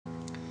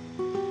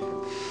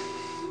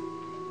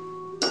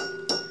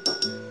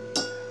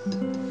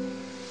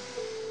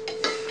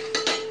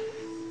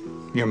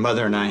Your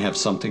mother and I have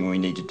something we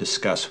need to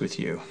discuss with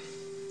you.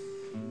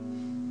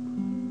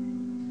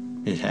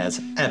 It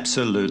has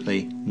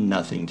absolutely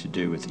nothing to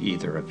do with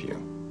either of you.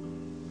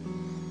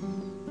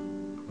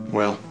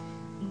 Well,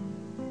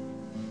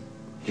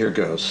 here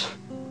goes.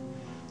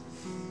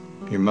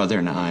 Your mother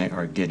and I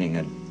are getting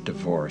a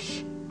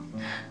divorce.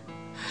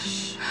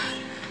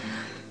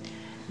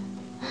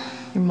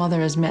 Your mother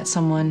has met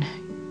someone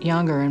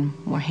younger and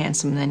more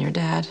handsome than your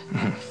dad.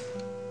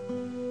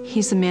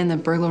 He's the man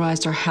that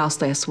burglarized our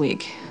house last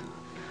week.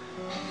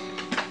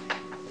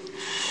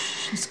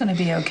 It's gonna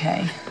be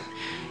okay.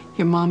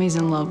 Your mommy's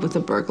in love with the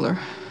burglar.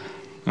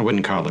 I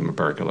wouldn't call him a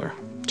burglar.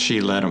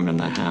 She let him in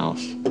the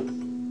house.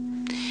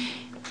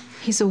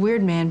 He's a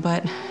weird man,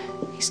 but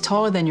he's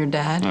taller than your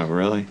dad. Oh,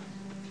 really?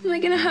 Am I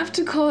gonna have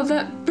to call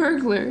that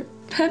burglar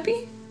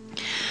Peppy?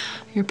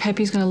 Your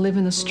Peppy's gonna live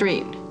in the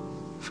street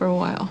for a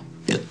while.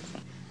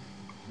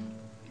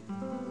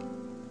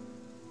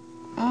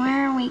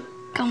 Where are we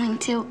going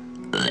to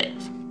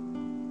live?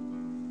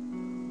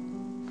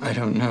 I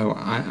don't know.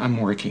 I'm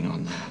working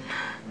on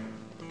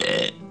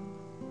that.